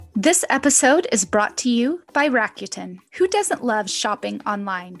This episode is brought to you by Rakuten. Who doesn't love shopping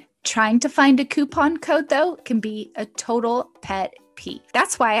online? Trying to find a coupon code, though, can be a total pet peeve.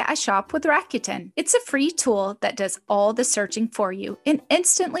 That's why I shop with Rakuten. It's a free tool that does all the searching for you and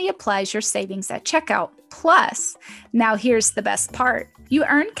instantly applies your savings at checkout. Plus, now here's the best part. You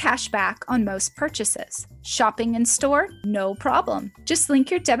earn cash back on most purchases. Shopping in store? No problem. Just link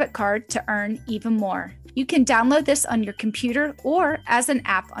your debit card to earn even more. You can download this on your computer or as an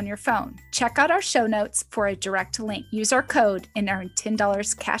app on your phone. Check out our show notes for a direct link. Use our code and earn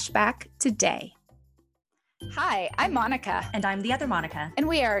 $10 cash back today. Hi, I'm Monica. And I'm the other Monica. And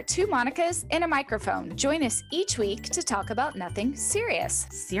we are two Monicas and a microphone. Join us each week to talk about nothing serious.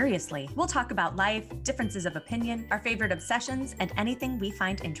 Seriously. We'll talk about life, differences of opinion, our favorite obsessions, and anything we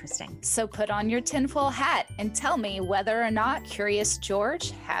find interesting. So put on your tinfoil hat and tell me whether or not Curious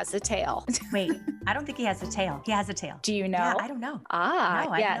George has a tail. Wait, I don't think he has a tail. He has a tail. Do you know? Yeah, I don't know. No,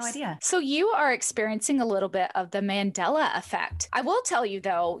 I have no idea. So you are experiencing a little bit of the Mandela effect. I will tell you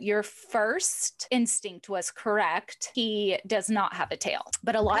though, your first instinct was correct. He does not have a tail,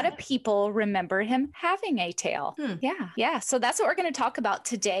 but a lot of people remember him having a tail. Yeah. So that's what we're going to talk about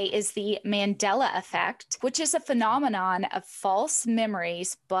today is the Mandela effect, which is a phenomenon of false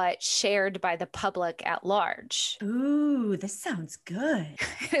memories, but shared by the public at large. Ooh, this sounds good.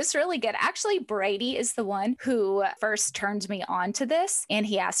 It's really good. Actually, Brady is the one who first turned me on to this, and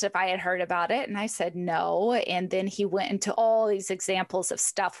he asked if I had heard about it, and I said no. And then he went into all these examples of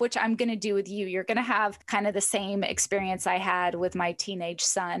stuff, which I'm going to do with you. You're going to have kind of the same experience I had with my teenage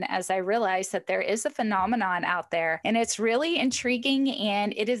son as I realized that there is a phenomenon out there, and it's really intriguing,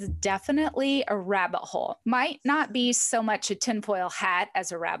 and it is definitely a rabbit hole. Might not be so much a tinfoil hat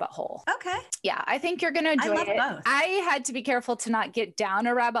as a rabbit hole. Okay. Yeah, I think you're going to enjoy it. Both. I had to be careful to not get down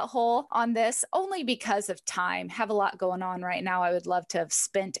a rabbit hole on this only because of time. Have a lot going on right now. I would love to have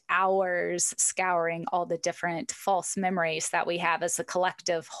spent hours scouring all the different false memories that we have as a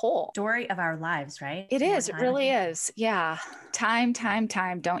collective whole. Story of our lives, right? It is. It really is. Yeah. Time.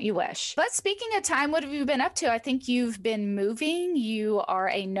 Don't you wish? But speaking of time, what have you been up to? I think you've been moving. You are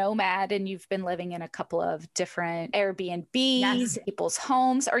a nomad and you've been living in a couple of different Airbnbs, people's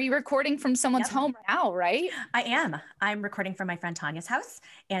homes. Are you recording from someone's home now, right? I am. I'm recording from my friend Tanya's house,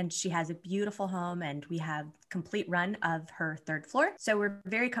 and she has a beautiful home, and we have complete run of her third floor. So we're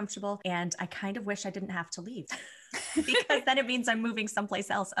very comfortable, and I kind of wish I didn't have to leave. Because then it means I'm moving someplace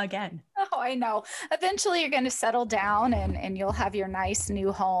else again. Oh, I know. Eventually you're going to settle down and you'll have your nice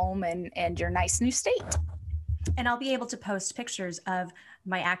new home and your nice new state. And I'll be able to post pictures of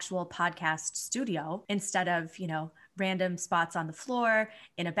my actual podcast studio instead of, random spots on the floor,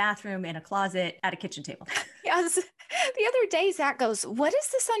 in a bathroom, in a closet, at a kitchen table. Yes. The other day, Zach goes, "What is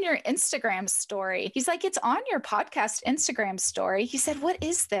this on your Instagram story?" He's like, "It's on your podcast Instagram story." He said, "What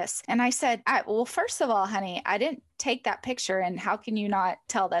is this?" And I said, well, first of all, honey, I didn't take that picture. And how can you not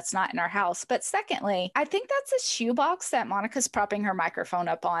tell that's not in our house? But secondly, I think that's a shoebox that Monica's propping her microphone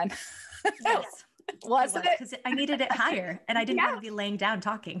up on. Yes. Wasn't it? Because I needed it higher and I didn't want to be laying down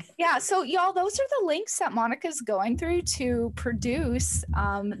talking. Yeah. So y'all, those are the links that Monica's going through to produce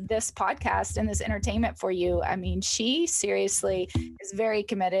this podcast and this entertainment for you. I mean, she seriously is very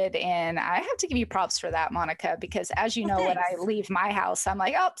committed, and I have to give you props for that, Monica, because as you know, when I leave my house, I'm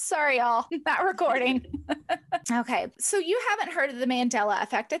like, oh, sorry, y'all, not recording. Okay. So you haven't heard of the Mandela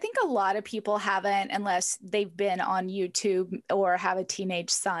effect. I think a lot of people haven't, unless they've been on YouTube or have a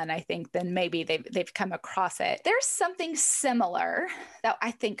teenage son. I think then maybe they've come across it. There's something similar that I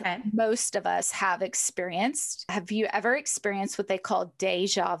think most of us have experienced. Have you ever experienced what they call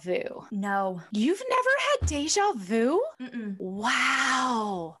deja vu? No. You've never had deja vu? Mm-mm.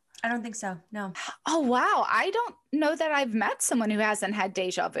 Wow. I don't think so. No. Oh, wow. I don't know that I've met someone who hasn't had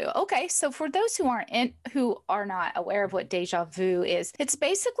deja vu. Okay. So for those who are not aware of what deja vu is, it's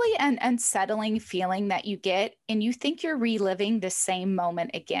basically an unsettling feeling that you get and you think you're reliving the same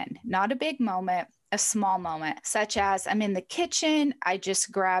moment again. Not a big moment, a small moment, such as I'm in the kitchen. I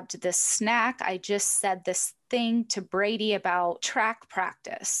just grabbed this snack. I just said this thing to Brady about track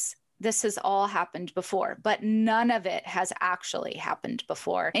practice. This has all happened before, but none of it has actually happened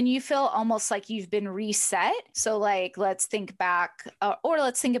before. And you feel almost like you've been reset. So like, let's think back, or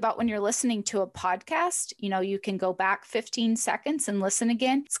let's think about when you're listening to a podcast, you can go back 15 seconds and listen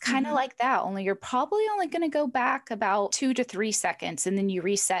again. It's kind of like that, only you're probably only going to go back about 2 to 3 seconds and then you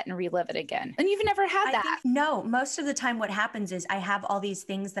reset and relive it again. And you've never had that. No, most of the time what happens is I have all these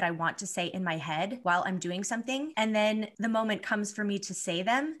things that I want to say in my head while I'm doing something. And then the moment comes for me to say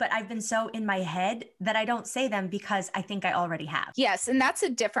them, but I've been so in my head that I don't say them because I think I already have. Yes. And that's a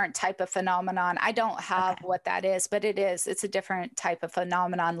different type of phenomenon. I don't have Okay. what that is, but it's a different type of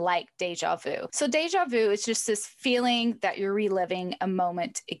phenomenon like deja vu. So deja vu is just this feeling that you're reliving a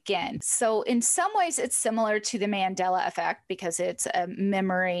moment again. So in some ways, it's similar to the Mandela effect because it's a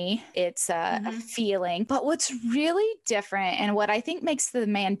memory, it's a feeling. But what's really different and what I think makes the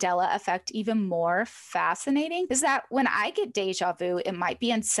Mandela effect even more fascinating is that when I get deja vu, it might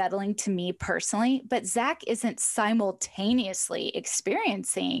be unsettling to me personally, but Zach isn't simultaneously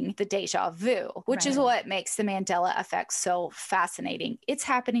experiencing the deja vu, which is what makes the Mandela effect so fascinating. It's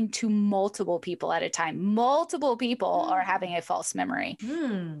happening to multiple people at a time. Multiple people are having a false memory.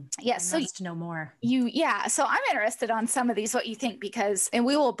 Yes. I must know more. So I'm interested on some of these, what you think, and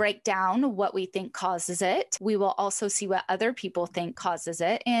we will break down what we think causes it. We will also see what other people think causes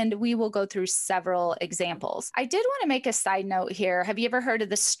it. And we will go through several examples. I did want to make a side note here. Have you ever heard of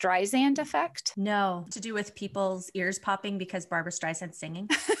the Streisand effect? No. To do with people's ears popping because Barbra Streisand's singing?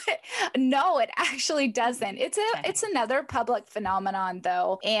 No, it actually doesn't. It's another public phenomenon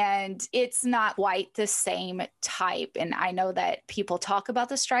though, and it's not quite the same type. And I know that people talk about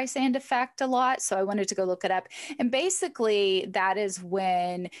the Streisand effect a lot, so I wanted to go look it up. And basically, that is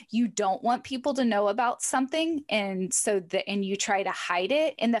when you don't want people to know about something, and you try to hide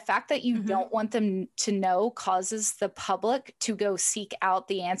it. And the fact that you don't want them to know causes the public to go seek out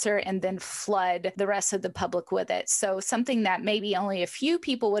the answer and then flood the rest of the public with it. So something that maybe only a few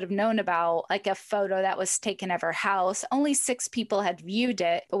people would have known about, like a photo that was taken of her house, only 6 people had viewed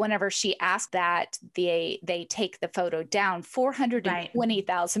it. But whenever she asked that they take the photo down,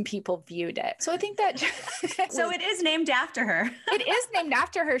 420,000 people viewed it. So I think that so it is named after her. It is named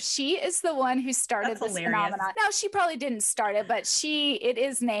after her. She is the one who started this phenomenon. No, she probably didn't start it, but it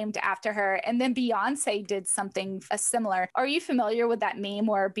is named after her. And then Beyonce did something similar. Are you familiar with that meme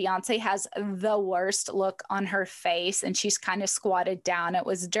where Beyonce has the worst look on her face and she's kind of squatted down? It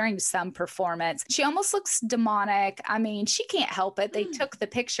was during some performance. She almost looks demonic. I mean, she can't help it. They took the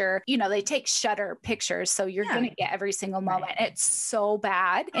picture, they take shutter pictures. So you're going to get every single moment. It's so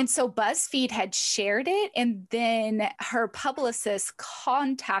bad. And so BuzzFeed had shared it. And then her publicist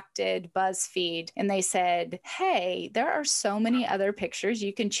contacted BuzzFeed and they said, hey, there are so many other pictures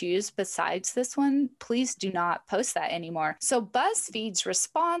you can choose besides this one. Please do not post that anymore. So BuzzFeed's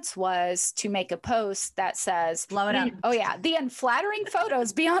response was to make a post that says, blow it up. Oh yeah, the unflattering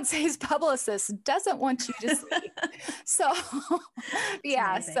photos Beyonce's publicist doesn't want you to see. So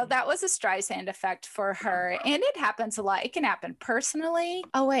so that was a Streisand effect for her. And it happens a lot. It can happen personally.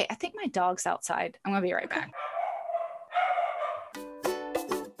 Oh wait, I think my dog's outside. I'm gonna be right back.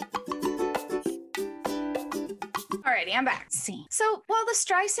 Alrighty, I'm back. See. So while the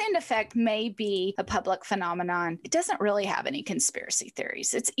Streisand effect may be a public phenomenon, it doesn't really have any conspiracy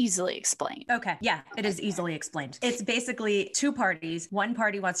theories. It's easily explained. Okay. Yeah, it is easily explained. It's basically 2 parties. One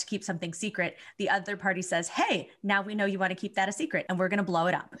party wants to keep something secret. The other party says, hey, now we know you want to keep that a secret and we're going to blow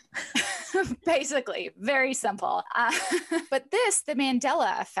it up. Basically, very simple. But the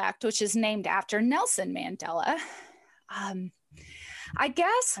Mandela effect, which is named after Nelson Mandela, I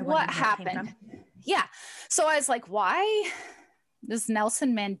guess what happened. Yeah. So I was like, why does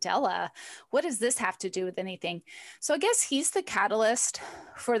Nelson Mandela, what does this have to do with anything? So I guess he's the catalyst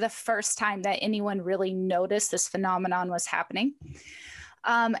for the first time that anyone really noticed this phenomenon was happening.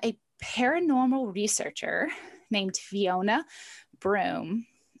 A paranormal researcher named Fiona Broome.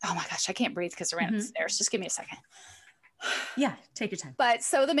 Oh my gosh, I can't breathe because I ran upstairs. Just give me a second. Yeah, take your time. But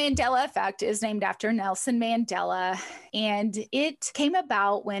so the Mandela effect is named after Nelson Mandela, and it came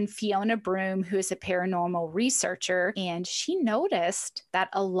about when Fiona Broome, who is a paranormal researcher, and she noticed that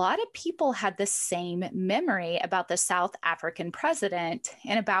a lot of people had the same memory about the South African president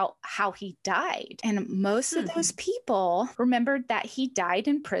and about how he died. And most of those people remembered that he died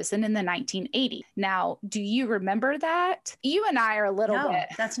in prison in the 1980s. Now, do you remember that? You and I are a little bit.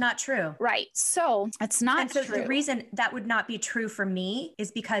 That's not true. Right. So it's not true. The reason that would not be true for me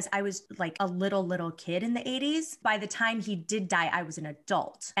is because I was like a little kid in the 80s. By the time he did die, I was an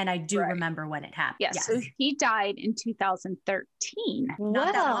adult, and I do remember when it happened. Yes. So he died in 2013.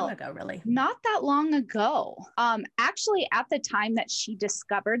 Not that long ago, really. Not that long ago. Actually, at the time that she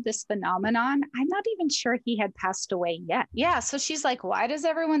discovered this phenomenon, I'm not even sure he had passed away yet. Yeah. So she's like, why does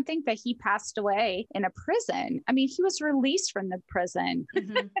everyone think that he passed away in a prison? I mean, he was released from the prison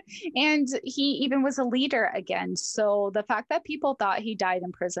and he even was a leader again. So So the fact that people thought he died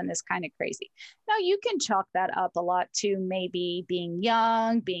in prison is kind of crazy. Now, you can chalk that up a lot to maybe being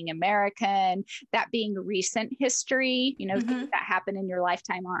young, being American, that being recent history. Things that happen in your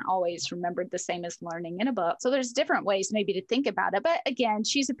lifetime aren't always remembered the same as learning in a book. So there's different ways maybe to think about it. But again,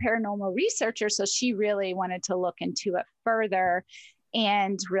 she's a paranormal researcher, so she really wanted to look into it further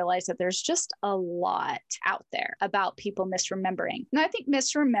and realize that there's just a lot out there about people misremembering. And I think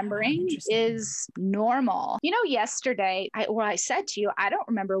misremembering is normal. Yesterday, I said to you, I don't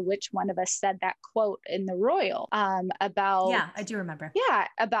remember which one of us said that quote in the Royal about. Yeah, I do remember. Yeah,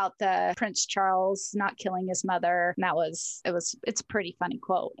 about the Prince Charles not killing his mother. And it's a pretty funny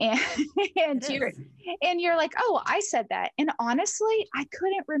quote. And you're like, oh, I said that. And honestly, I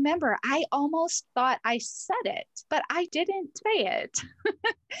couldn't remember. I almost thought I said it, but I didn't say it.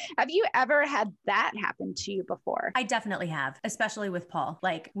 Have you ever had that happen to you before? I definitely have, especially with Paul.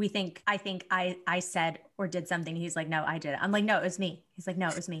 Like I think I said or did something. He's like, no, I did it. I'm like, no, it was me. He's like, no,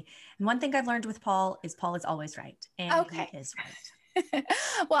 it was me. And one thing I've learned with Paul is always right. And he is right.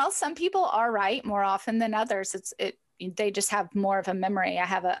 Well, some people are right more often than others. They just have more of a memory. I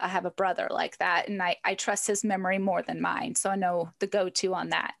have a brother like that, and I trust his memory more than mine. So I know the go-to on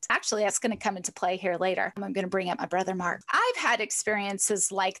that. Actually, that's going to come into play here later. I'm going to bring up my brother, Mark. I've had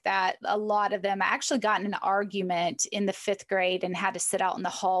experiences like that. A lot of them. I actually got in an argument in the 5th grade and had to sit out in the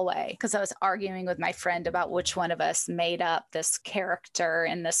hallway because I was arguing with my friend about which one of us made up this character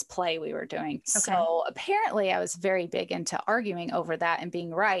in this play we were doing. Okay. So apparently I was very big into arguing over that and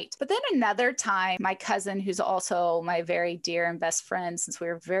being right. But then another time, my cousin, who's also my very dear and best friend since we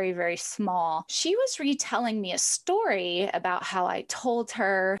were very, very small, she was retelling me a story about how I told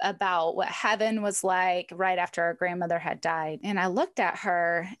her about what heaven was like right after our grandmother had died. And I looked at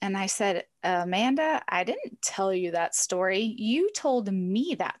her and I said, Amanda, I didn't tell you that story. You told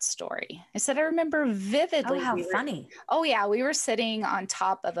me that story. I said, I remember vividly. Oh, how funny. Oh, yeah. We were sitting on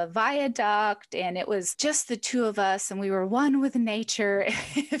top of a viaduct and it was just the two of us and we were one with nature,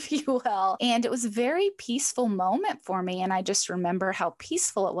 if you will. And it was a very peaceful moment for me. And I just remember how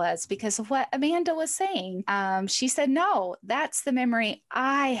peaceful it was because of what Amanda was saying. She said, no, that's the memory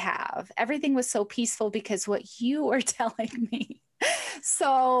I have. Everything was so peaceful because what you were telling me.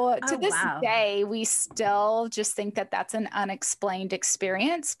 So to this day, we still just think that that's an unexplained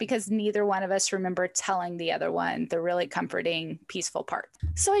experience because neither one of us remember telling the other one the really comforting, peaceful part.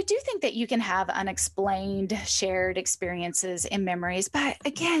 So I do think that you can have unexplained shared experiences and memories. But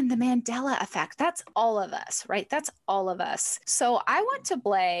again, the Mandela effect, that's all of us, right? That's all of us. So I want to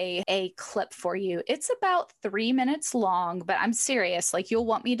play a clip for you. It's about 3 minutes long, but I'm serious. Like you'll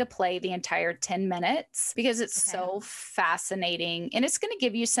want me to play the entire 10 minutes because it's so fascinating. And it's going to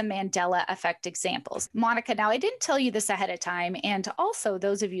give you some Mandela effect examples. Monica, now I didn't tell you this ahead of time. And also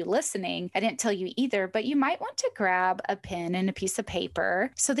those of you listening, I didn't tell you either, but you might want to grab a pen and a piece of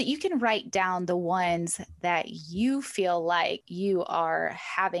paper so that you can write down the ones that you feel like you are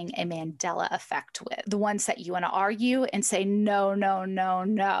having a Mandela effect with. The ones that you want to argue and say, no, no, no,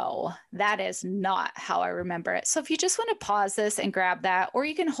 no, that is not how I remember it. So if you just want to pause this and grab that, or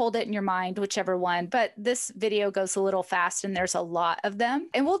you can hold it in your mind, whichever one, but this video goes a little fast and there's a lot of them,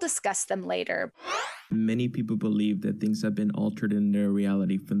 and we'll discuss them later. Many people believe that things have been altered in their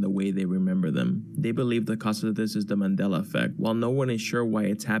reality from the way they remember them. They believe the cause of this is the Mandela effect. While no one is sure why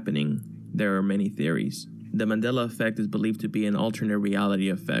it's happening, there are many theories. The Mandela effect is believed to be an alternate reality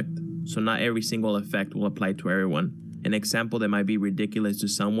effect, so not every single effect will apply to everyone. An example that might be ridiculous to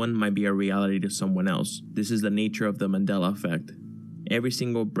someone might be a reality to someone else. This is the nature of the Mandela effect. Every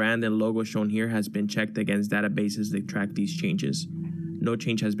single brand and logo shown here has been checked against databases that track these changes. No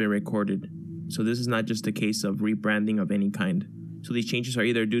change has been recorded, so this is not just a case of rebranding of any kind. So these changes are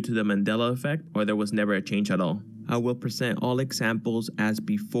either due to the Mandela effect or there was never a change at all. I will present all examples as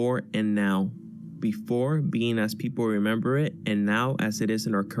before and now. Before being as people remember it, and now as it is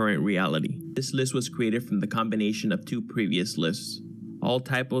in our current reality. This list was created from the combination of 2 previous lists. All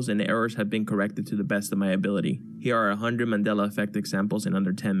typos and errors have been corrected to the best of my ability. Here are 100 Mandela effect examples in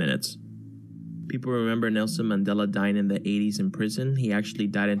under 10 minutes. People remember Nelson Mandela dying in the 80s in prison. He actually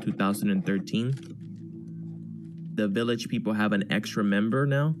died in 2013. The Village people have an extra member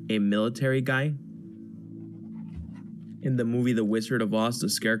now, a military guy. In the movie The Wizard of Oz, the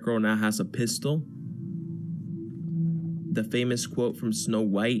Scarecrow now has a pistol. The famous quote from Snow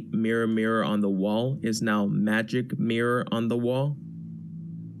White, "Mirror, mirror on the wall," is now "Magic mirror on the wall."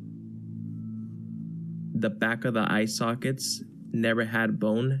 The back of the eye sockets never had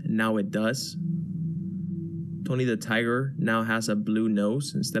bone, now it does. Tony the Tiger now has a blue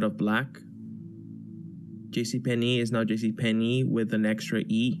nose instead of black. JCPenney is now JCPenney with an extra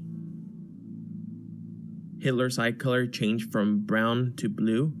E. Hitler's eye color changed from brown to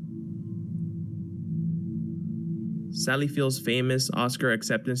blue. Sally Field's famous Oscar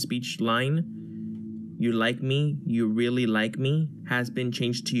acceptance speech line, "You like me, you really like me," has been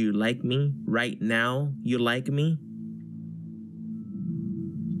changed to "You like me, right now, you like me."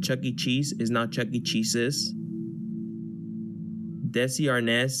 Chuck E. Cheese is now Chuck E. Cheese's. Desi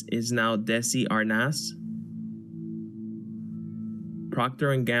Arnaz is now Desi Arnaz.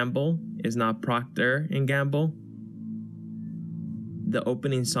 Procter & Gamble is now Procter & Gamble. The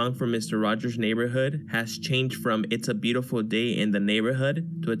opening song for Mr. Rogers' Neighborhood has changed from "It's a Beautiful Day in the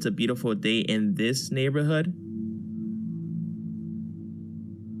Neighborhood" to "It's a Beautiful Day in This Neighborhood."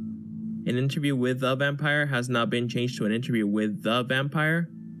 An interview with the vampire has now been changed to an interview with the vampire.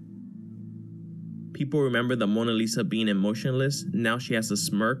 People remember the Mona Lisa being emotionless. Now she has a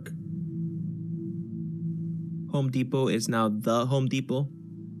smirk. Home Depot is now the Home Depot.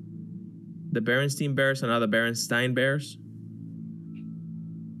 The Berenstein Bears are now the Berenstein Bears.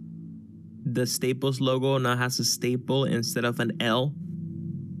 The Staples logo now has a staple instead of an L.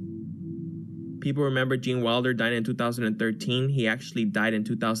 People remember Gene Wilder died in 2013. He actually died in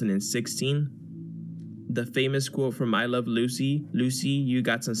 2016. The famous quote from I Love Lucy, "Lucy, you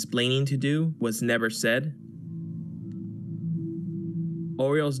got some splaining to do," was never said.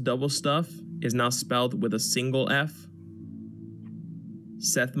 Oreo's double stuff is now spelled with a single F.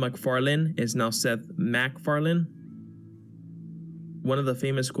 Seth MacFarlane is now Seth MacFarlane. One of the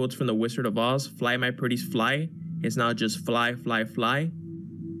famous quotes from The Wizard of Oz, "Fly, my pretties, fly," is now just "fly, fly, fly."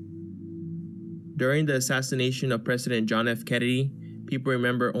 During the assassination of President John F. Kennedy, people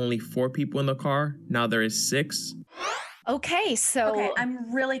remember only 4 people in the car. Now there is 6. Okay, so Okay,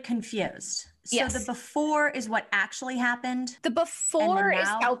 I'm really confused. So Yes. the before is what actually happened. the before is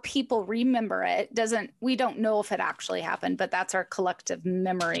now- how people remember it. We don't know if it actually happened, but that's our collective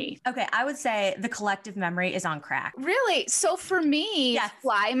memory. Okay, I would say the collective memory is on crack. Really? So for me, Yes.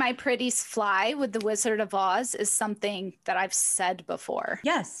 "Fly, my pretties, fly" with the Wizard of Oz is something that I've said before.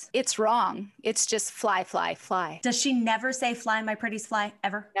 Yes. It's wrong. It's just "fly, fly, fly." Does she never say "fly, my pretties, fly"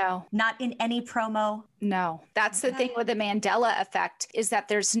 ever? No, Not in any promo. no. That's the thing with the Mandela effect, is that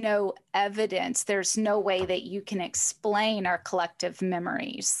there's no evidence. There's no way that you can explain our collective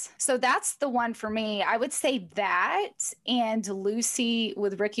memories. So that's the one for me. I would say that, and Lucy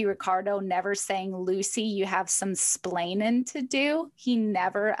with Ricky Ricardo never saying, "Lucy, you have some splaining to do." He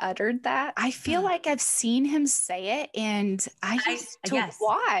never uttered that. I feel like I've seen him say it, and I used to yes.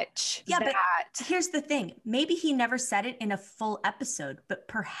 watch Yeah, but that. here's the thing. Maybe he never said it in a full episode, but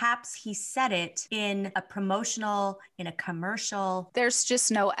perhaps he said it in a promotional, in a commercial. There's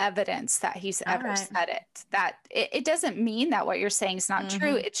just no evidence that he's ever right. said it. That it doesn't mean that what you're saying is not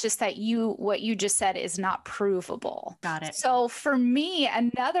true. It's just that what you just said is not provable. Got it. So for me,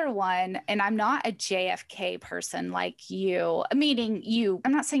 another one, and I'm not a JFK person like you, meaning you,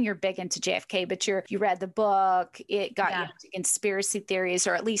 I'm not saying you're big into JFK, but you read the book, it got you into conspiracy theories,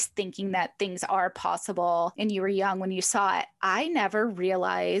 or at least thinking that things are possible, and you were young when you saw it. I never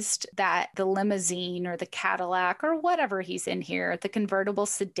realized that the limousine or the Cadillac or whatever he's in here, the convertible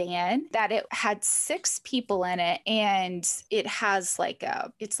sedan, that it had 6 people in it, and it has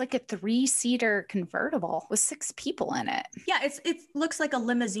it's like a 3-seater convertible with 6 people in it. Yeah, it looks like a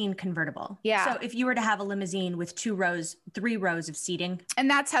limousine convertible. Yeah. So if you were to have a limousine with 3 rows of seating. And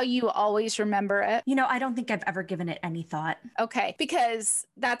that's how you always remember it. I don't think I've ever given it any thought. Okay, because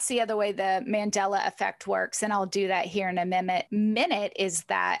that's the other way the Mandela effect works, and I'll do that here in a minute, is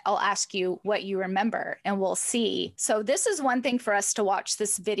that I'll ask you what you remember and we'll see. So this is one thing for us to watch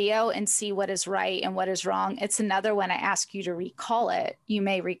this video and see what is right and what is wrong. It's another when I ask you to recall it. You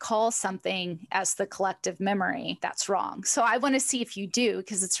may recall something as the collective memory that's wrong. So I want to see if you do,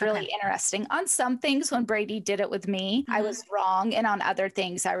 because it's really interesting. On some things, when Brady did it with me, I was wrong. And on other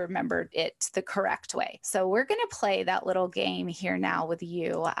things, I remembered it the correct way. So we're going to play that little game here now with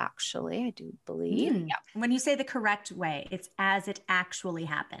you, actually, I do believe. Yeah. When you say the correct way, it's as it actually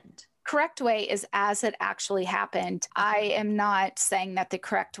happened. Correct way is as it actually happened. I am not saying that the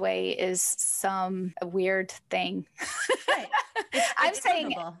correct way is some weird thing. Right. I'm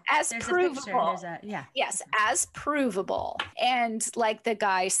saying provable. as There's provable. A picture. Yes, as provable. And like the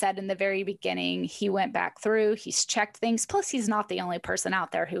guy said in the very beginning, he went back through, he's checked things. Plus, he's not the only person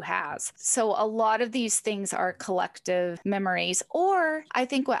out there who has. So a lot of these things are collective memories. Or I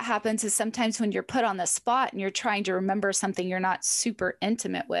think what happens is sometimes when you're put on the spot and you're trying to remember something you're not super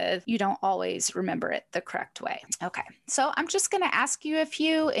intimate with, you don't always remember it the correct way. Okay. So I'm just going to ask you a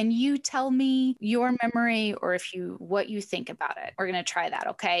few and you tell me your memory or what you think about it. We're going to try that.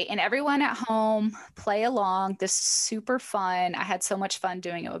 Okay. And everyone at home, play along. This is super fun. I had so much fun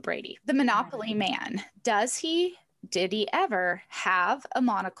doing it with Brady. The Monopoly Man. Did he ever have a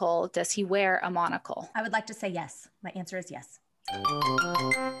monocle? Does he wear a monocle? I would like to say yes. My answer is yes.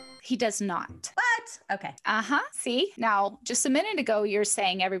 He does not. What? Okay. See, now just a minute ago, you're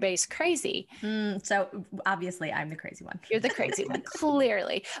saying everybody's crazy. So obviously I'm the crazy one. You're the crazy one,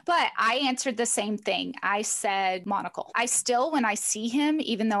 clearly. But I answered the same thing. I said monocle. I still, when I see him,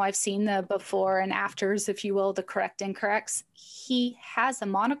 even though I've seen the before and afters, if you will, the correct incorrects, he has a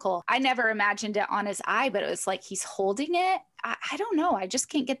monocle. I never imagined it on his eye, but it was like he's holding it. I don't know. I just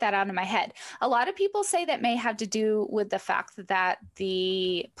can't get that out of my head. A lot of people say that may have to do with the fact that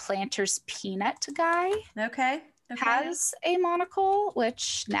the Planters Peanut guy has a monocle,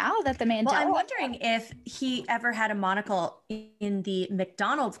 which now that the Mandela... Well, I'm wondering if he ever had a monocle in the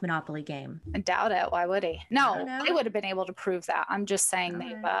McDonald's Monopoly game. I doubt it. Why would he? No, they would have been able to prove that. I'm just saying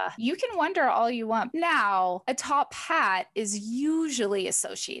you can wonder all you want. Now, a top hat is usually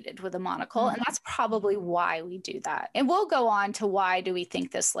associated with a monocle, and that's probably why we do that. And we'll go on to why do we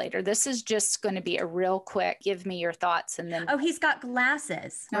think this later. This is just going to be a real quick, give me your thoughts, and then... Oh, he's got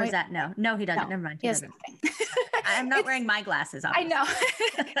glasses. Or is that no? No, he doesn't. No, Never mind. He has nothing. I'm not wearing my glasses. Obviously. I know.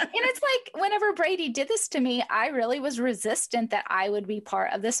 And it's like whenever Brady did this to me, I really was resistant that I would be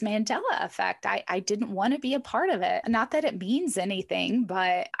part of this Mandela effect. I didn't want to be a part of it. Not that it means anything,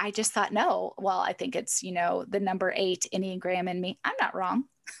 but I just thought, no. Well, I think it's, the number 8 Enneagram in me. I'm not wrong.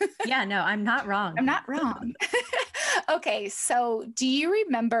 Yeah, no, I'm not wrong. I'm not wrong. Okay, so do you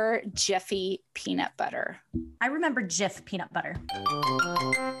remember Jiffy peanut butter? I remember Jif peanut butter.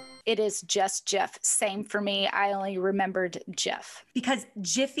 It is just Jif. Same for me. I only remembered Jif. Because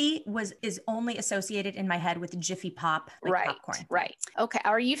Jiffy is only associated in my head with Jiffy Pop, like popcorn. Right. Okay.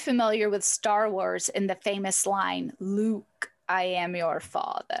 Are you familiar with Star Wars and the famous line, Luke, I am your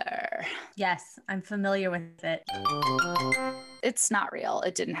father? Yes, I'm familiar with it. It's not real.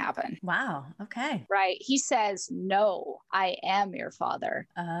 It didn't happen. Wow. Okay. Right. He says, no, I am your father.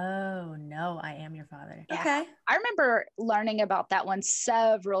 Oh, no, I am your father. Yeah. Okay. I remember learning about that one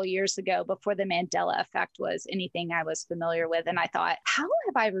several years ago before the Mandela effect was anything I was familiar with. And I thought, how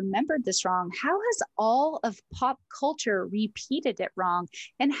have I remembered this wrong? How has all of pop culture repeated it wrong?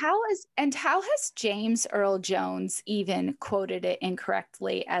 And how has James Earl Jones even quoted it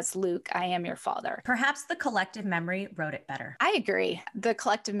incorrectly as Luke, I am your father? Perhaps the collective memory wrote it better. I agree. The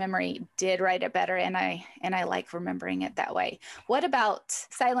collective memory did write it better, and I like remembering it that way. What about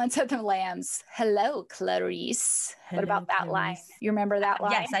Silence of the Lambs? Hello, Clarice. What about that line? You remember that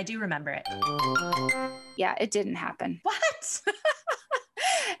line? Yes, I do remember it. Yeah, it didn't happen. What?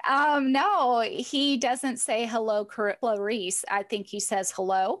 No, he doesn't say hello, Clarice. I think he says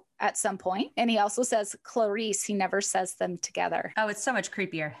hello at some point. And he also says Clarice. He never says them together. Oh, it's so much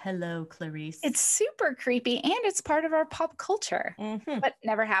creepier. Hello, Clarice. It's super creepy and it's part of our pop culture, but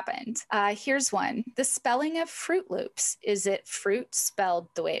never happened. Here's one. The spelling of Fruit Loops. Is it fruit spelled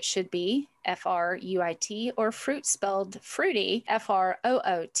the way it should be? Fruit, or fruit spelled fruity,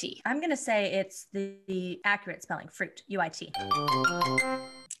 Froot? I'm going to say it's the accurate spelling, fruit, UIT.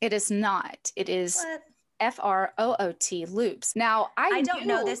 It is not. It is What? Froot, loops. Now, I don't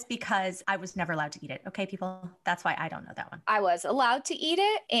know this because I was never allowed to eat it. Okay, people? That's why I don't know that one. I was allowed to eat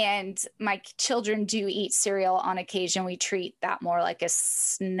it, and my children do eat cereal on occasion. We treat that more like a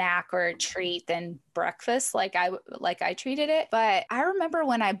snack or a treat than breakfast, like I treated it. But I remember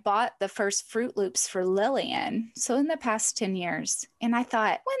when I bought the first Fruit Loops for Lillian, so in the past 10 years, and I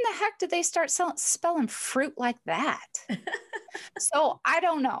thought, when the heck did they start spelling fruit like that? So I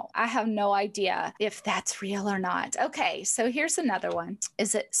don't know. I have no idea if that's real or not. Okay, so here's another one.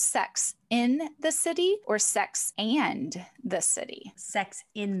 Is it sex in the city or sex and the city? Sex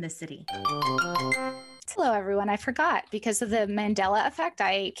in the city. Hello, everyone. I forgot because of the Mandela effect.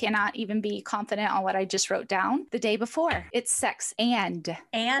 I cannot even be confident on what I just wrote down the day before. It's sex and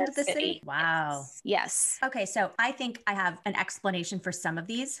the city. Wow. Yes. Okay, so I think I have an explanation for some of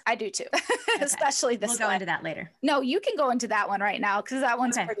these. I do too, especially this one. We'll go into that later. No, you can go into that one right now because that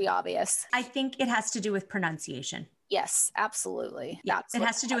one's pretty obvious. I think it has to do with pronunciation. Yes, absolutely. Yeah, That's it what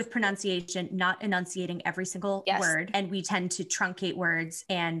has to do with pronunciation, not enunciating every single Yes. word. And we tend to truncate words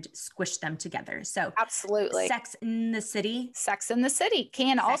and squish them together. So absolutely. Sex in the City. Sex in the City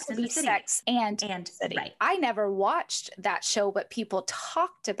can Sex also in the be City. Sex and City. Right. I never watched that show, but people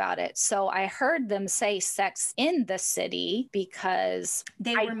talked about it. So I heard them say Sex in the City because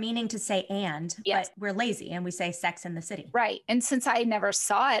they were meaning to say Yes. but we're lazy and we say Sex in the City. Right. And since I never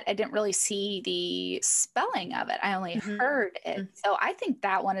saw it, I didn't really see the spelling of it. I only heard it. So I think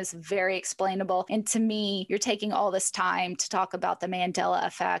that one is very explainable. And to me, you're taking all this time to talk about the Mandela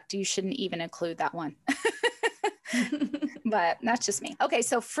effect. You shouldn't even include that one. But that's just me. Okay,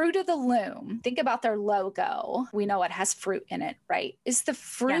 so Fruit of the Loom. Think about their logo. We know it has fruit in it, right? Is the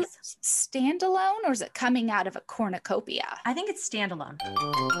fruit standalone or is it coming out of a cornucopia? I think it's standalone.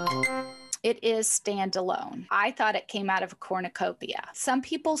 It is standalone. I thought it came out of a cornucopia. Some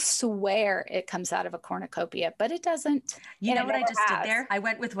people swear it comes out of a cornucopia, but it doesn't. You know what I just did there? I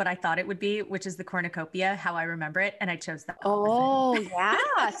went with what I thought it would be, which is the cornucopia, how I remember it, and I chose that. Oh,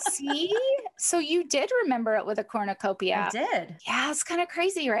 yeah. See? So you did remember it with a cornucopia. I did. Yeah, it's kind of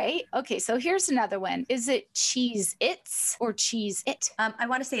crazy, right? Okay, so here's another one. Is it Cheez-Its or Cheez-It? I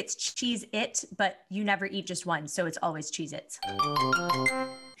want to say it's Cheez-It, but you never eat just one, so it's always Cheez-Its.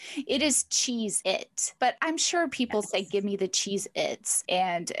 It is Cheez-It, but I'm sure people say, give me the Cheez-Its.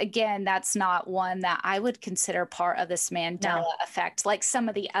 And again, that's not one that I would consider part of this Mandela effect, like some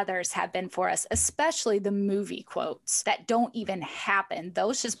of the others have been for us, especially the movie quotes that don't even happen.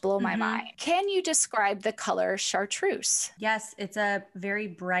 Those just blow my mind. Can you describe the color chartreuse? Yes, it's a very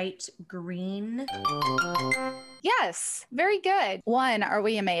bright green. Yes, very good. One, are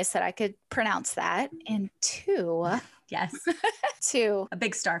we amazed that I could pronounce that? And two, yes. Two. A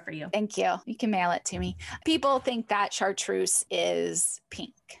big star for you. Thank you. You can mail it to me. People think that chartreuse is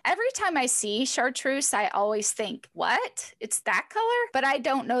pink. Every time I see chartreuse, I always think, what? It's that color? But I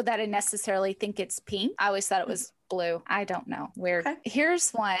don't know that I necessarily think it's pink. I always thought it was blue. I don't know. Weird. Okay.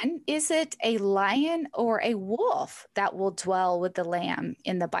 Here's one. Is it a lion or a wolf that will dwell with the lamb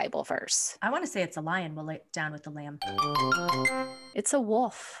in the Bible verse? I want to say it's a lion will lay down with the lamb. It's a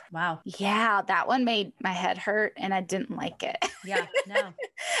wolf. Wow. Yeah, that one made my head hurt and I didn't like it. Yeah, no.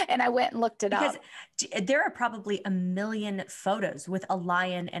 And I went and looked it up. Because there are probably a million photos with a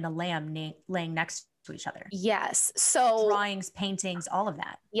lion and a lamb laying next to each other. Yes. So drawings, paintings, all of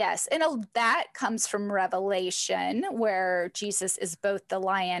that. Yes. And that comes from Revelation, where Jesus is both the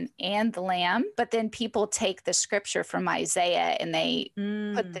lion and the lamb. But then people take the scripture from Isaiah and they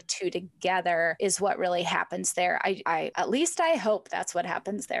put the two together is what really happens there. I at least I hope that's what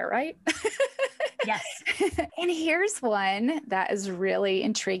happens there, right? Yes. And here's one that is really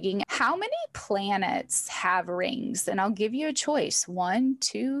intriguing. How many planets have rings? And I'll give you a choice: 1,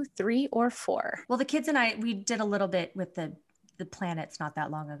 2, 3, or 4. Well, the kids and I, we did a little bit with the planets not that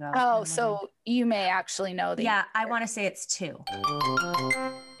long ago. Oh, so you may actually know the answer. I want to say it's 2.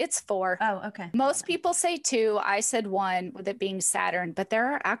 It's 4. Oh, okay. Most people say 2. I said 1 with it being Saturn, but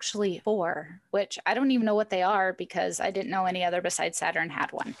there are actually 4, which I don't even know what they are because I didn't know any other besides Saturn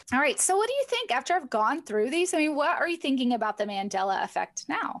had one. All right. So what do you think after I've gone through these? I mean, what are you thinking about the Mandela effect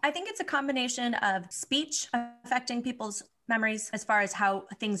now? I think it's a combination of speech affecting people's memories as far as how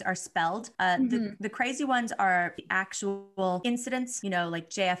things are spelled. The crazy ones are the actual incidents, like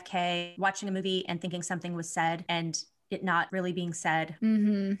JFK watching a movie and thinking something was said and it not really being said.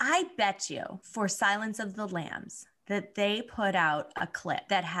 I bet you for Silence of the Lambs that they put out a clip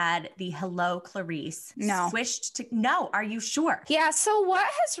that had the hello Clarice swished to are you sure? Yeah, so what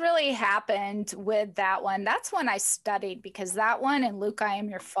has really happened with that one? That's one I studied because that one and Luke, I Am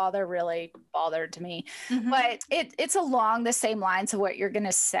Your Father really bothered me. But it's along the same lines of what you're going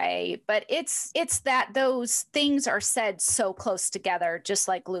to say, but it's that those things are said so close together, just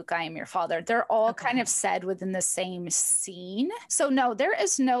like Luke, I Am Your Father. They're all kind of said within the same scene. So no, there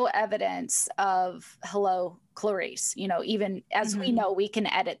is no evidence of hello Clarice, even as we know, we can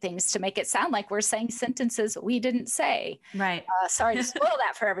edit things to make it sound like we're saying sentences we didn't say. Right. Sorry to spoil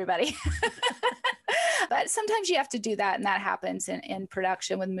that for everybody. But sometimes you have to do that. And that happens in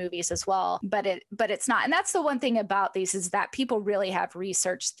production with movies as well. But it's not. And that's the one thing about these is that people really have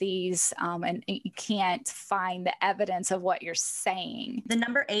researched these and you can't find the evidence of what you're saying. The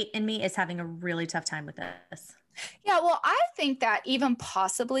number 8 in me is having a really tough time with this. Yeah, well, I think that even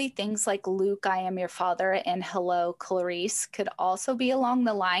possibly things like Luke, I Am Your Father and Hello, Clarice could also be along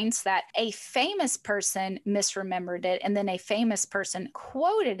the lines that a famous person misremembered it and then a famous person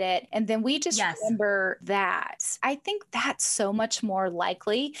quoted it and then we just remember that. I think that's so much more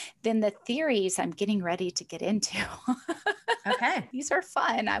likely than the theories I'm getting ready to get into. Okay. These are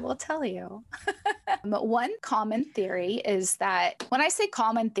fun, I will tell you. One common theory is that when I say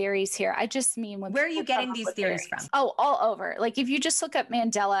common theories here, I just mean when where are you getting these theories from? Oh, all over. Like if you just look up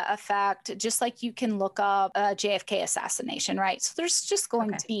Mandela effect, just like you can look up JFK assassination, right? So there's just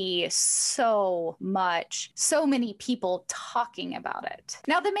going to be so many people talking about it.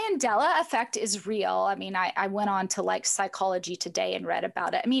 Now, the Mandela effect is real. I mean, I went on to like Psychology Today and read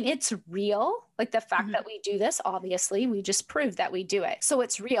about it. I mean, it's real. Like the fact that we do this, obviously, we just proved that we do it. So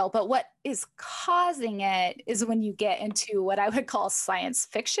it's real. But what is causing it is when you get into what I would call science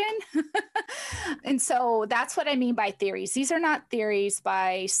fiction. And so that's what I mean by theories. These are not theories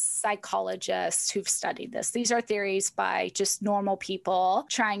by psychologists who've studied this. These are theories by just normal people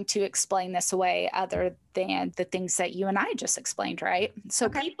trying to explain this away other than the things that you and I just explained, right? So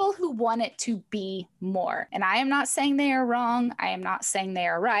people who want it to be more, and I am not saying they are wrong. I am not saying they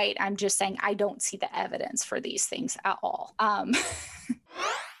are right. I'm just saying I don't see the evidence for these things at all.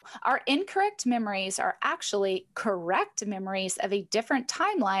 Our incorrect memories are actually correct memories of a different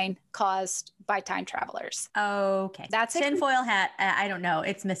timeline caused by time travelers. Okay. That's tinfoil hat. I don't know.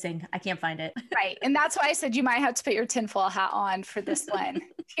 It's missing. I can't find it. Right. And that's why I said you might have to put your tinfoil hat on for this one.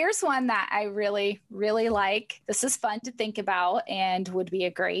 Here's one that I really, really like. This is fun to think about and would be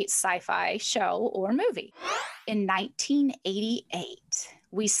a great sci-fi show or movie. In 1988,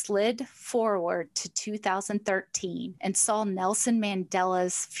 we slid forward to 2013 and saw Nelson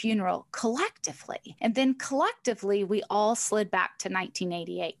Mandela's funeral collectively. And then collectively, we all slid back to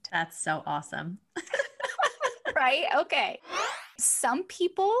 1988. That's so awesome. Right? Okay. Some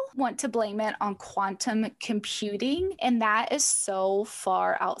people want to blame it on quantum computing, and that is so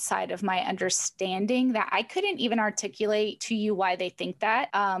far outside of my understanding that I couldn't even articulate to you why they think that.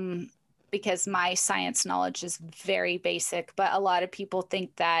 Because my science knowledge is very basic, but a lot of people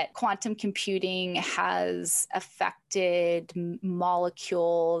think that quantum computing has affected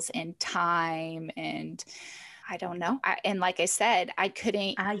molecules and time, and I don't know. And like I said, I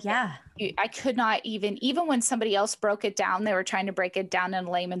couldn't. I could not even when somebody else broke it down, they were trying to break it down in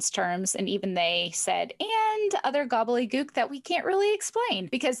layman's terms. And even they said, and other gobbledygook that we can't really explain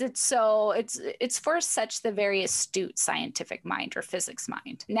because it's for such the very astute scientific mind or physics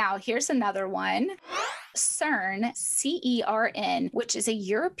mind. Now, here's another one. CERN, CERN, which is a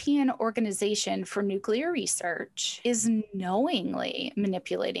European organization for nuclear research, is knowingly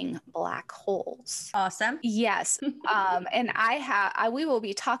manipulating black holes. Awesome. Yes. And we will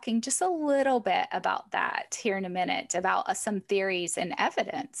be talking just a little bit about that here in a minute, about some theories and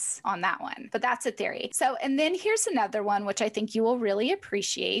evidence on that one. But that's a theory. So, and then here's another one, which I think you will really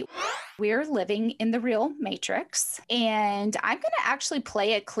appreciate. We're living in the real Matrix, and I'm going to actually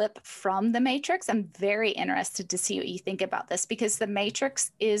play a clip from the Matrix. I'm very interested to see what you think about this because the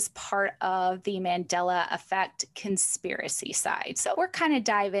Matrix is part of the Mandela effect conspiracy side. So we're kind of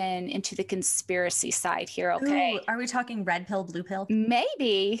diving into the conspiracy side here. Okay. Ooh, are we talking red pill, blue pill?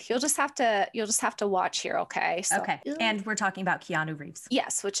 Maybe. You'll just have to watch here. Okay. So, okay. And we're talking about Keanu Reeves.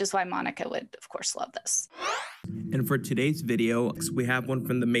 Yes, which is why Monica would, of course, love this. And for today's video, we have one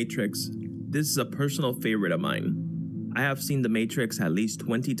from The Matrix. This is a personal favorite of mine. I have seen The Matrix at least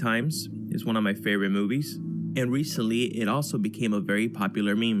 20 times. It's one of my favorite movies. And recently, it also became a very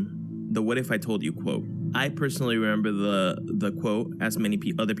popular meme. The "What if I told you" quote. I personally remember the quote, as many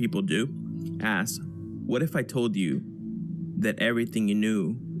other people do, as, "What if I told you that everything you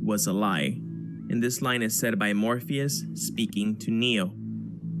knew was a lie?" And this line is said by Morpheus speaking to Neo.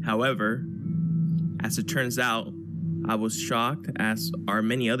 However, as it turns out, I was shocked, as are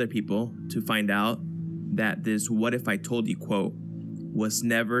many other people, to find out that this "What if I told you" quote was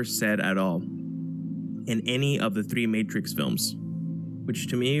never said at all in any of the 3 Matrix films, which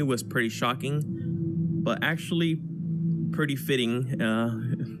to me was pretty shocking, but actually pretty fitting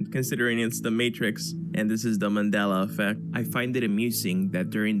considering it's The Matrix and this is the Mandela effect. I find it amusing that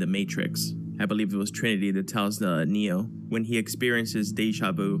during The Matrix, I believe it was Trinity that tells Neo when he experiences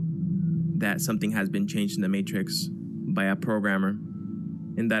deja vu that something has been changed in the Matrix by a programmer.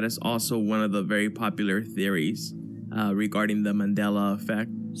 And that is also one of the very popular theories regarding the Mandela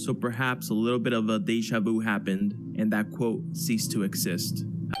effect. So perhaps a little bit of a deja vu happened and that quote ceased to exist.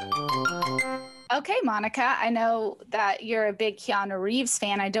 Okay, Monica, I know that you're a big Keanu Reeves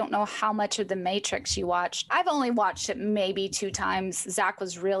fan. I don't know how much of The Matrix you watched. I've only watched it maybe 2 times. Zach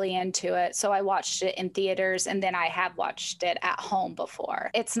was really into it, so I watched it in theaters, and then I have watched it at home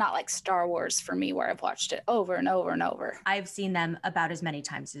before. It's not like Star Wars for me, where I've watched it over and over and over. I've seen them about as many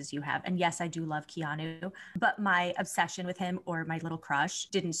times as you have. And yes, I do love Keanu, but my obsession with him, or my little crush,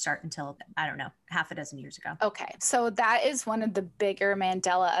 didn't start until, I don't know, half a dozen years ago. Okay. So that is one of the bigger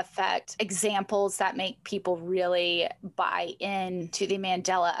Mandela effect examples that make people really buy into the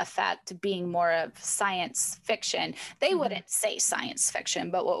Mandela effect being more of science fiction. They wouldn't say science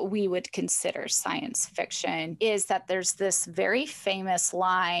fiction, but what we would consider science fiction is that there's this very famous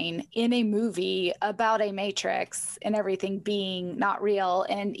line in a movie about a matrix and everything being not real.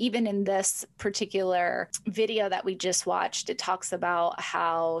 And even in this particular video that we just watched, it talks about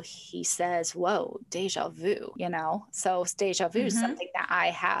how he says, whoa, deja vu, you know? So deja vu is something that I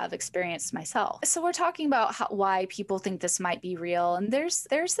have experienced myself. So we're talking about why people think this might be real. And there's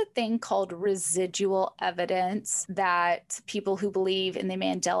a thing called residual evidence that people who believe in the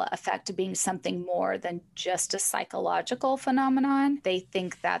Mandela effect being something more than just a psychological phenomenon, they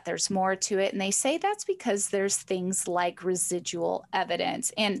think that there's more to it. And they say that's because there's things like residual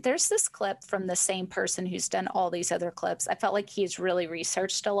evidence. And there's this clip from the same person who's done all these other clips. I felt like he's really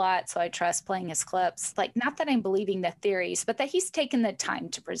researched a lot, so I trust playing his clips. Like, not that I'm believing the theories, but that he's taken the time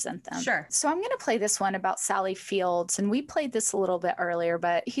to present them. Sure. So I'm going to play this one about Sally Fields, and we played this a little bit earlier,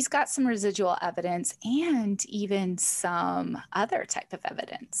 but he's got some residual evidence and even some other type of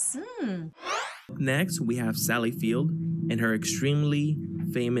evidence. Next, we have Sally Field and her extremely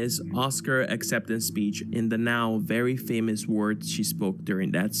famous Oscar acceptance speech in the now very famous words she spoke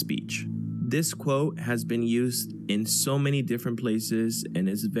during that speech. This quote has been used in so many different places and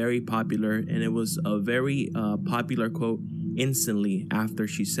is very popular, and it was a very popular quote instantly after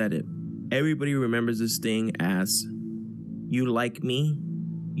she said it. Everybody remembers this thing as, "You like me?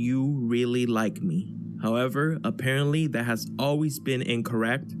 You really like me." However, apparently that has always been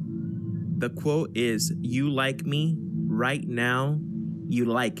incorrect. The quote is, "You like me right now, you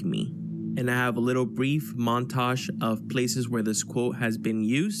like me." And I have a little brief montage of places where this quote has been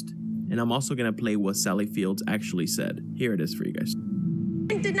used. And I'm also going to play what Sally Fields actually said. Here it is for you guys.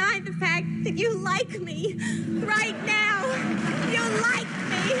 And deny the fact that you like me right now. You like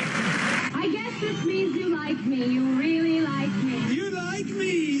me. I guess this means you like me. You really like me. You like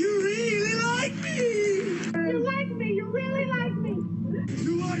me. You really like me. You like me. You really like me.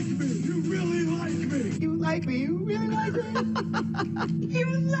 You like me. You really like me. You like me. You really like me. You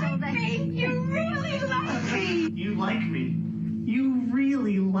like me. You really like me. You like me. You really like me. You like me. You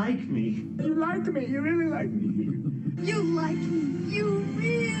really like me. You like me. You really like me. You like me. You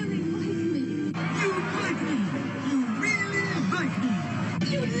really like me. You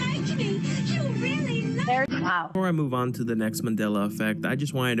like me. You really like me. Wow. Before I move on to the next Mandela effect, I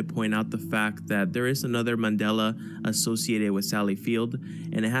just wanted to point out the fact that there is another Mandela associated with Sally Field,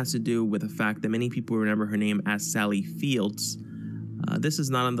 and it has to do with the fact that many people remember her name as Sally Fields. This is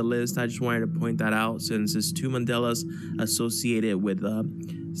not on the list. I just wanted to point that out since there's two Mandelas associated with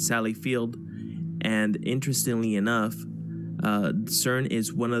Sally Field. And interestingly enough, CERN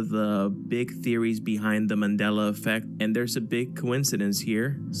is one of the big theories behind the Mandela effect. And there's a big coincidence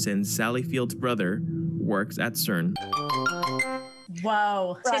here since Sally Field's brother works at CERN.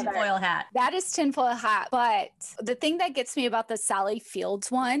 Whoa, Brother. tinfoil hat. That is tinfoil hat. But the thing that gets me about the Sally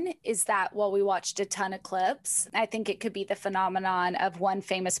Fields one is that while we watched a ton of clips, I think it could be the phenomenon of one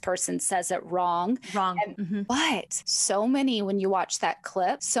famous person says it wrong. Wrong. But so many, when you watch that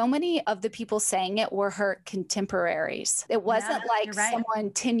clip, so many of the people saying it were her contemporaries. It wasn't like you're right.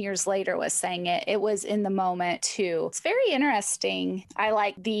 someone 10 years later was saying it. It was in the moment too. It's very interesting. I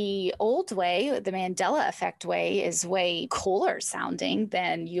like the old way, the Mandela effect way is way cooler sounding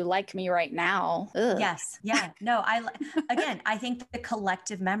than you like me right now. Ugh. Yes. Yeah. No, I think the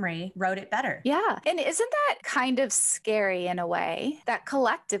collective memory wrote it better. Yeah. And isn't that kind of scary in a way that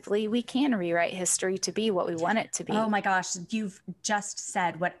collectively we can rewrite history to be what we want it to be? Oh my gosh, you've just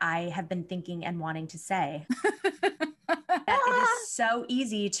said what I have been thinking and wanting to say. That it is so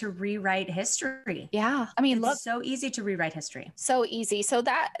easy to rewrite history. Yeah. I mean, look, It's so easy to rewrite history. so easy. So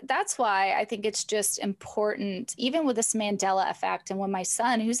that's why I think it's just important, even with this Mandela effect. And when my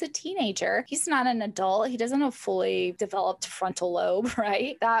son, who's a teenager, he's not an adult, he doesn't have fully developed frontal lobe,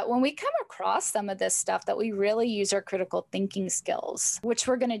 right? That when we come across some of this stuff, that we really use our critical thinking skills, which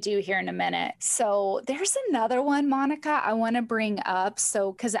we're going to do here in a minute. So there's another one, Monica, I want to bring up.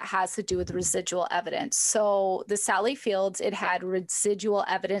 So, because it has to do with residual evidence. So the Sally Fields, it had residual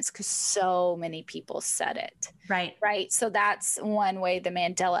evidence because so many people said it. Right. Right. So that's one way the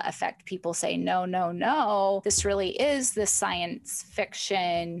Mandela effect, people say, no, no, no, this really is the science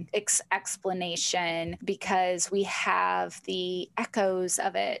fiction explanation because we have the echoes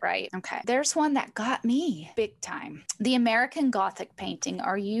of it. Right. Okay. There's one that got me big time. The American Gothic painting.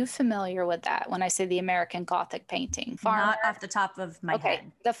 Are you familiar with that? When I say the American Gothic painting, Not off the top of my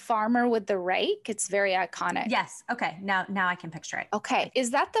head. The farmer with the rake. It's very iconic. Yes. Okay. Now I can picture it. Okay.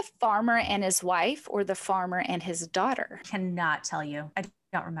 Is that the farmer and his wife or the farmer and his daughter? Cannot tell you. I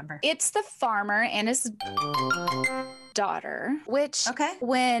don't remember. It's the farmer and his daughter, which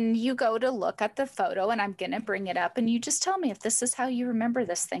when you go to look at the photo, and I'm going to bring it up, and you just tell me if this is how you remember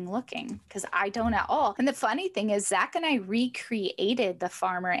this thing looking, because I don't at all. And the funny thing is, Zach and I recreated the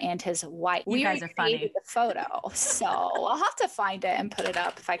farmer and his wife. You guys are funny. The photo. So I'll have to find it and put it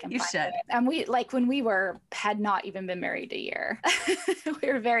up if I can find it. And we, like, when we had not even been married a year,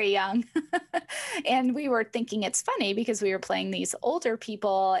 we were very young. And we were thinking it's funny because we were playing these older people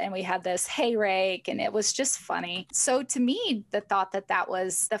and we had this hay rake and it was just funny. So to me, the thought that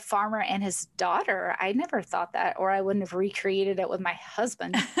was the farmer and his daughter, I never thought that, or I wouldn't have recreated it with my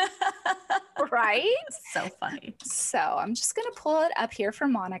husband. Right? So funny. So I'm just going to pull it up here for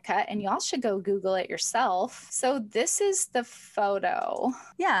Monica, and y'all should go Google it yourself. So this is the photo.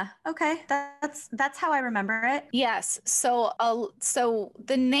 Yeah. Okay. That's how I remember it. Yes. So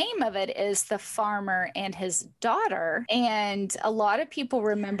the name of it is The Farmer and His Daughter. And a lot of people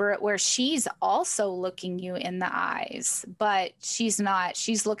remember it where she's also looking you in the eyes, but she's not.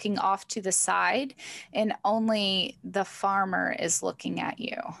 She's looking off to the side, and only the farmer is looking at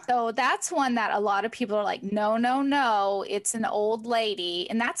you. So that's one that a lot of people are like, no, it's an old lady.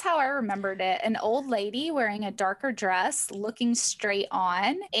 And that's how I remembered it. An old lady wearing a darker dress, looking straight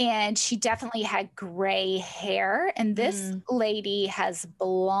on. And she definitely had gray hair. And this lady has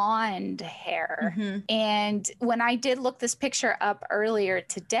blonde hair. Mm-hmm. And when I did look this picture up earlier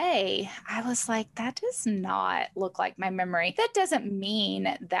today, I was like, that does not look like my memory. That doesn't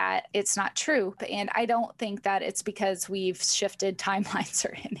mean that it's not true. And I don't think that it's because we've shifted timelines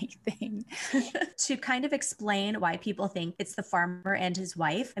or anything. To kind of explain why people think it's the farmer and his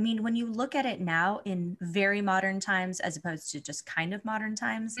wife, I mean, when you look at it now in very modern times, as opposed to just kind of modern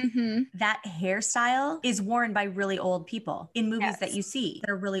times, that hairstyle is worn by really old people in movies that you see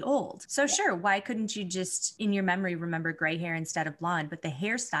that are really old. So sure, why couldn't you just in your memory remember gray hair instead of blonde? But the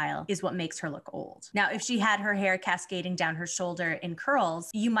hairstyle is what makes her look old. Now, if she had her hair cascading down her shoulder in curls,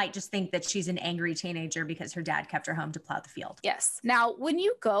 you might just think that she's an angry teenager because her dad kept her home to plow the field. Yes. Now, when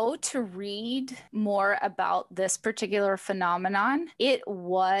you go to read more about this particular phenomenon, it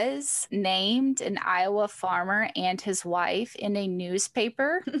was named an Iowa farmer and his wife in a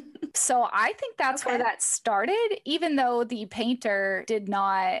newspaper. So I think that's where that started, even though the painter did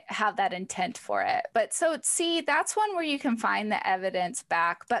not have that intent for it. But so see, that's one where you can find the evidence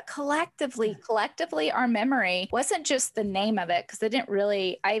back. But collectively, our memory wasn't just the name of it, because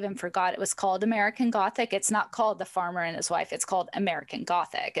I even forgot it was called American Gothic. It's not called The Farmer and His Wife. It's called American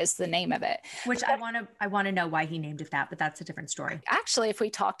Gothic is the name of it. Which I want to know why he named it that, but that's a different story. Actually, if we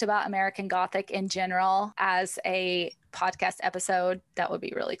talked about American Gothic in general as a podcast episode, that would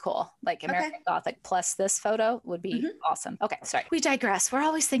be really cool. Like American Gothic plus this photo would be awesome. Okay, sorry. We digress. We're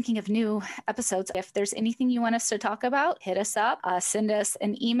always thinking of new episodes. If there's anything you want us to talk about, hit us up, send us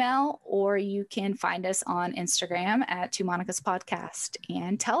an email, or you can find us on Instagram at Two Monica's Podcast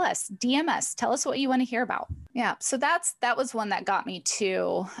and DM us, tell us what you want to hear about. Yeah, so that was one that got me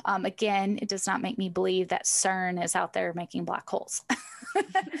too. Again, it does not make me believe that CERN is out there making black holes.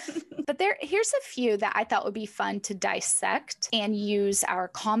 But here's a few that I thought would be fun to dissect and use our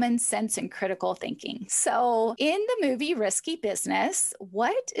common sense and critical thinking. So in the movie Risky Business,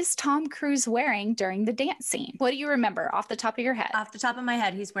 what is Tom Cruise wearing during the dance scene? What do you remember off the top of your head? Off the top of my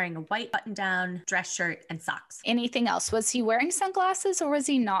head, he's wearing a white button-down dress shirt and socks. Anything else? Was he wearing sunglasses or was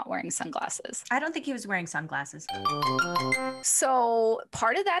he not wearing sunglasses? I don't think he was wearing sunglasses. So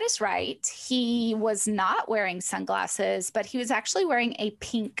part of that is right. He was not wearing sunglasses, but he was actually wearing a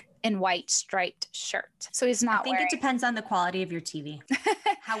pink and white striped shirt. So he's not it depends on the quality of your TV,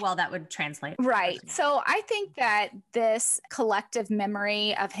 how well that would translate. Right. So I think that this collective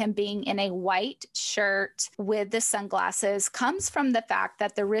memory of him being in a white shirt with the sunglasses comes from the fact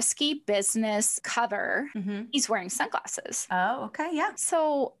that the Risky Business cover, he's wearing sunglasses. Oh, okay. Yeah.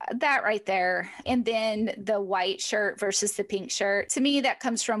 So that right there. And then the white shirt versus the pink shirt, to me, that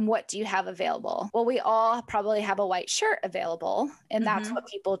comes from what do you have available? Well, we all probably have a white shirt available, and that's what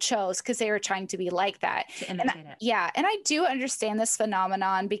people chose because they were trying to be like that. To imitate it. Yeah. And I do understand this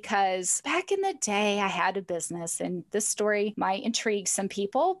phenomenon because back in the day, I had a business, and this story might intrigue some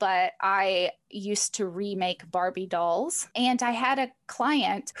people, but I used to remake Barbie dolls. And I had a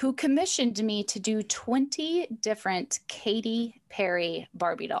client who commissioned me to do 20 different Katy Perry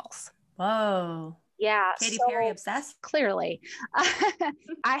Barbie dolls. Whoa. Yeah. Katy so Perry obsessed? Clearly.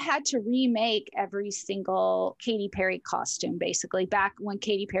 I had to remake every single Katy Perry costume, basically, back when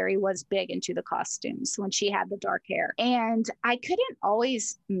Katy Perry was big into the costumes, when she had the dark hair. And I couldn't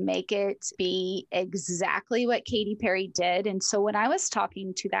always make it be exactly what Katy Perry did. And so when I was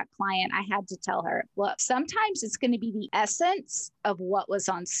talking to that client, I had to tell her, look, sometimes it's going to be the essence of what was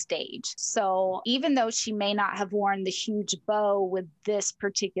on stage. So even though she may not have worn the huge bow with this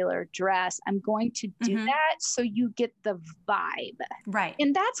particular dress, I'm going to do that so you get the vibe. Right.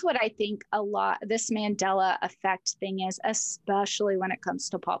 And that's what I think a lot this Mandela effect thing is, especially when it comes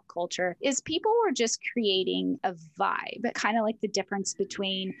to pop culture, is people were just creating a vibe, kind of like the difference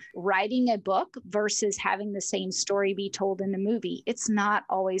between writing a book versus having the same story be told in the movie. It's not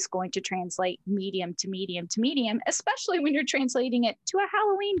always going to translate medium to medium to medium, especially when you're translating it to a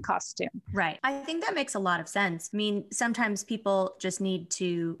Halloween costume. Right. I think that makes a lot of sense. I mean, sometimes people just need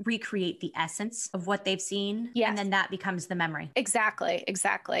to recreate the essence of what they've seen. Yes. And then that becomes the memory. Exactly.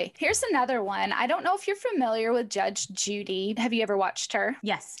 Here's another one. I don't know if you're familiar with Judge Judy. Have you ever watched her?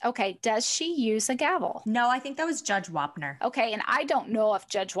 Yes. Okay. Does she use a gavel? No, I think that was Judge Wapner. Okay. And I don't know if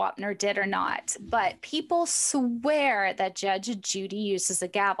Judge Wapner did or not, but people swear that Judge Judy uses a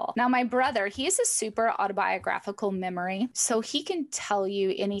gavel. Now, my brother, he has a super autobiographical memory. So he can tell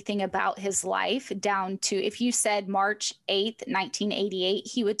you anything about his life down to, if you said March 8th, 1988,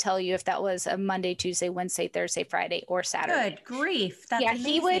 he would tell you if that was a Monday, Tuesday, Wednesday, Thursday, Friday, or Saturday. Good grief. That's yeah,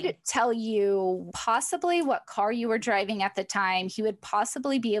 amazing. He would tell you possibly what car you were driving at the time. He would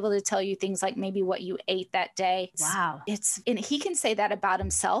possibly be able to tell you things like maybe what you ate that day. Wow. And he can say that about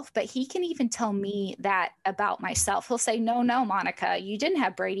himself, but he can even tell me that about myself. He'll say, no, Monica, you didn't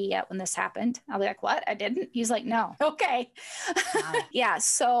have Brady yet when this happened. I'll be like, what? I didn't? He's like, no. Okay. Wow. Yeah.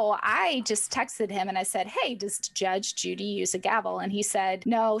 So I just texted him and I said, hey, does Judge Judy use a gavel? And he said,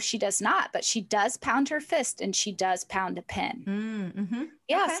 no, she does not, but she does pound her fist and she does pound a pen. Mm-hmm.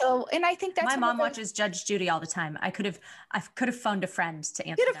 Yeah. Okay. So, and I think that's my mom watches Judge Judy all the time. I could have phoned a friend to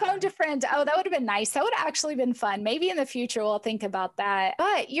answer. Could have phoned a friend. Oh, that would have been nice. That would have actually been fun. Maybe in the future we'll think about that.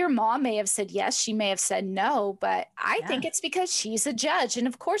 But your mom may have said yes. She may have said no. But I think it's because she's a judge. And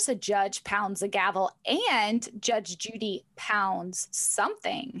of course, a judge pounds a gavel and Judge Judy pounds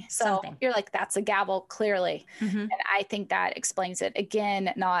something. So you're like, that's a gavel, clearly. Mm-hmm. And I think that explains it.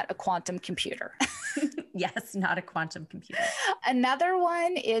 Again, not a quantum computer. Yes, not a quantum computer. Another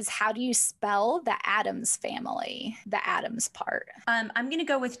one is, how do you spell the Addams family? The Addams part. I'm going to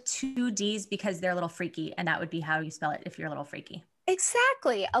go with 2 D's because they're a little freaky. And that would be how you spell it if you're a little freaky.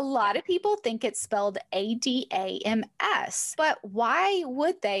 Exactly. A lot of people think it's spelled Adams, but why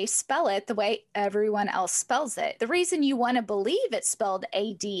would they spell it the way everyone else spells it? The reason you want to believe it's spelled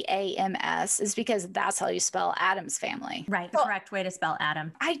Adams is because that's how you spell Addams family. Right. The correct way to spell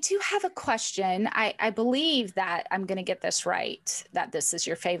Adam. I do have a question. I believe that I'm going to get this right, that this is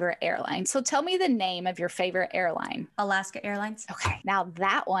your favorite airline. So tell me the name of your favorite airline. Alaska Airlines. Okay. Now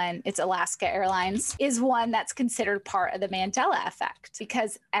that one, it's Alaska Airlines, is one that's considered part of the Mandela effect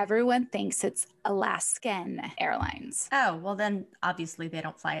because everyone thinks it's Alaskan Airlines. Oh, well then obviously they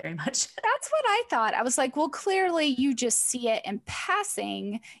don't fly it very much. That's what I thought. I was like, well, clearly you just see it in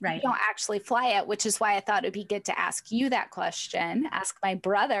passing. Right. You don't actually fly it, which is why I thought it'd be good to ask you that question, ask my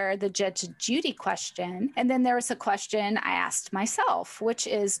brother the Judge Judy question. And then there was a question I asked myself, which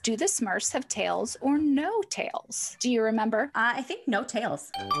is, do the Smurfs have tails or no tails? Do you remember? I think no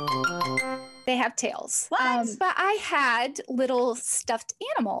tails. They have tails. What? But I had little stuffed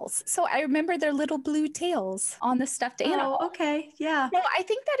animals. So I remember their little blue tails on the stuffed animal. Oh, okay. Yeah. No, I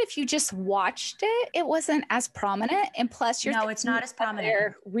think that if you just watched it, it wasn't as prominent. And plus, it's not as prominent.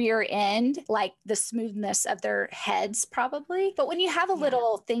 Their rear end, like the smoothness of their heads, probably. But when you have a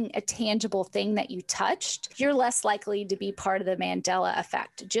little thing, a tangible thing that you touched, you're less likely to be part of the Mandela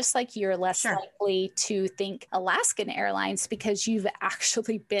effect. Just like you're less likely to think Alaskan Airlines because you've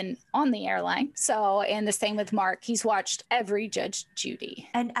actually been on the airline. So, and the same with Mark. He's watched every Judge Judy.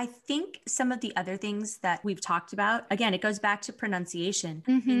 And I think some of the other things that we've talked about, again, it goes back to pronunciation.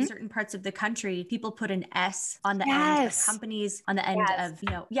 Mm-hmm. In certain parts of the country, people put an S on the end of companies, on the end of,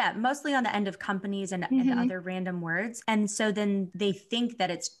 mostly on the end of companies and other random words. And so then they think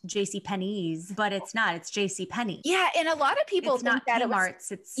that it's JCPenney's, but it's not. It's JCPenney. Yeah. And a lot of people it's think not that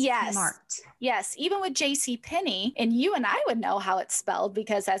Kmart's, it's Kmart. Yes. Even with JCPenney, and you and I would know how it's spelled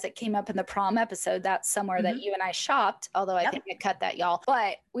because as it came up in the prom episode, that's somewhere that you and I shopped, although I think I cut that, y'all,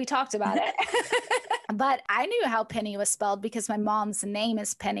 but we talked about it. But I knew how Penny was spelled because my mom's name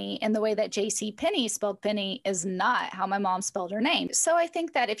is Penny, and the way that J.C. Penney spelled Penny is not how my mom spelled her name. So I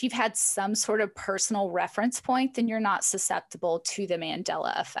think that if you've had some sort of personal reference point, then you're not susceptible to the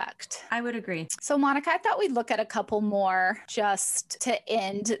Mandela effect. I would agree. So Monica, I thought we'd look at a couple more just to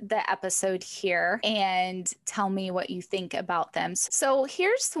end the episode here and tell me what you think about them. So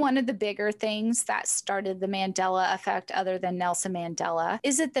here's one of the bigger things that started the Mandela effect other than Nelson Mandela.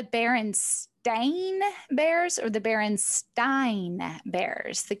 Is it the Berenstain Bears or the Berenstein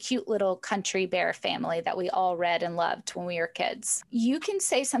Bears, the cute little country bear family that we all read and loved when we were kids? You can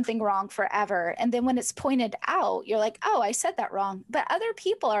say something wrong forever, and then when it's pointed out, you're like, oh, I said that wrong. But other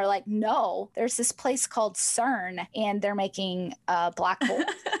people are like, no, there's this place called CERN, and they're making a black hole.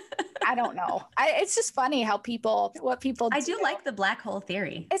 I don't know. It's just funny how what people do. I do like the black hole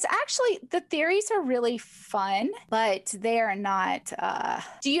theory. It's actually, the theories are really fun, but they are not.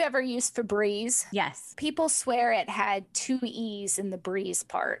 Do you ever use Febreze? Yes. People swear it had 2 E's in the breeze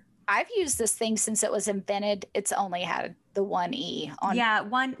part. I've used this thing since it was invented. It's only had the 1 E on. Yeah,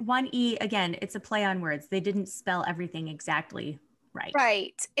 one E. Again, it's a play on words. They didn't spell everything exactly right.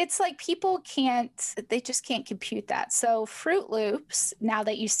 Right. It's like people they just can't compute that. So Fruit Loops, now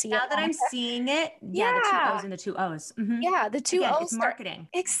that you see it. Now that I'm seeing it, the 2 O's and the 2 O's. Mm-hmm. Yeah, the 2 O's. It's marketing.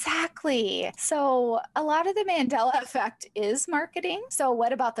 Exactly. So a lot of the Mandela effect is marketing. So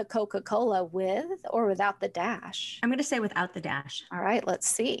what about the Coca-Cola, with or without the dash? I'm going to say without the dash. All right, let's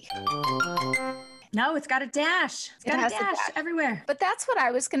see. No, it's got a dash. It's got a dash everywhere. But that's what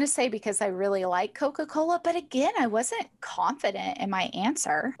I was going to say because I really like Coca-Cola. But again, I wasn't confident in my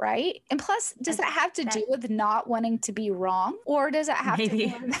answer, right? And plus, does that have to do with not wanting to be wrong? Or does it have to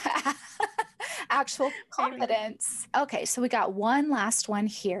do with actual confidence? Okay, so we got one last one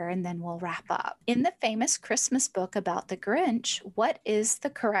here and then we'll wrap up. In the famous Christmas book about the Grinch, what is the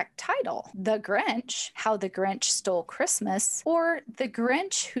correct title? The Grinch, How the Grinch Stole Christmas, or The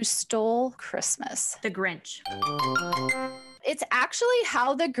Grinch Who Stole Christmas? The Grinch. It's actually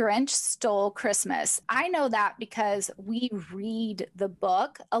How the Grinch Stole Christmas. I know that because we read the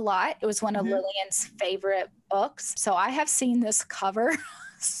book a lot. It was one of Lillian's favorite books. So I have seen this cover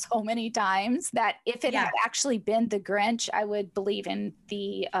so many times that if it had actually been the Grinch, I would believe in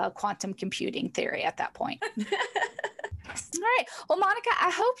the quantum computing theory at that point. All right. Well, Monica,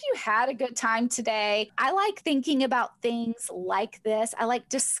 I hope you had a good time today. I like thinking about things like this. I like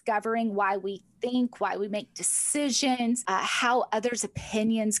discovering why we think, why we make decisions, how others'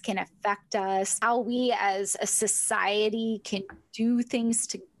 opinions can affect us, how we as a society can do things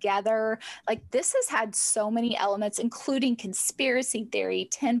together. Like, this has had so many elements, including conspiracy theory,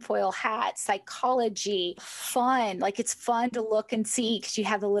 tinfoil hat, psychology, fun. Like, it's fun to look and see because you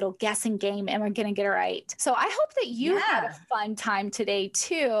have the little guessing game. Am I going to get it right? So I hope that you had a fun time today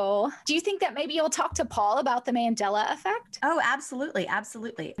too. Do you think that maybe you'll talk to Paul about the Mandela effect? Oh, absolutely.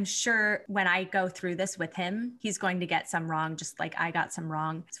 Absolutely. I'm sure when I go through this with him, he's going to get some wrong, just like I got some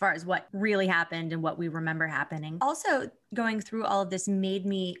wrong as far as what really happened and what we remember happening. Also, going through all of this made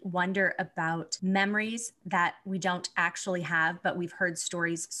me wonder about memories that we don't actually have, but we've heard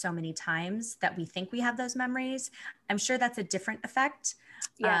stories so many times that we think we have those memories. I'm sure that's a different effect,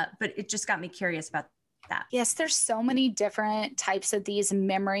 but it just got me curious about that. Yes, there's so many different types of these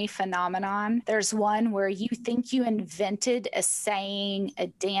memory phenomenon. There's one where you think you invented a saying, a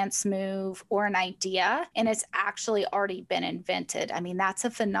dance move, or an idea, and it's actually already been invented. I mean, that's a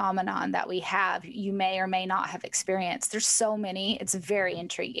phenomenon that we have. You may or may not have experienced. There's so many. It's very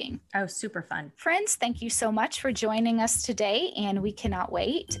intriguing. Oh, super fun. Friends, thank you so much for joining us today, and we cannot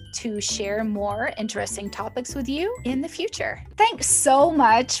wait to share more interesting topics with you in the future. Thanks so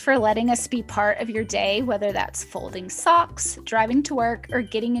much for letting us be part of your day, whether that's folding socks, driving to work, or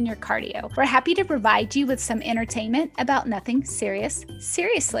getting in your cardio. We're happy to provide you with some entertainment about nothing serious,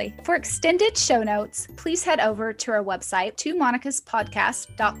 seriously. For extended show notes, please head over to our website,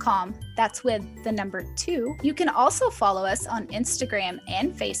 twomonicaspodcast.com. That's with the number 2. You can also follow us on Instagram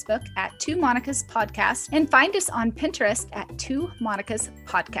and Facebook at Two Monicas Podcast, and find us on Pinterest at Two Monicas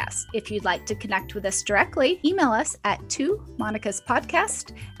Podcast. If you'd like to connect with us directly, email us at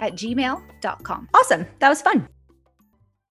twomonicaspodcast@gmail.com. Awesome. That was fun.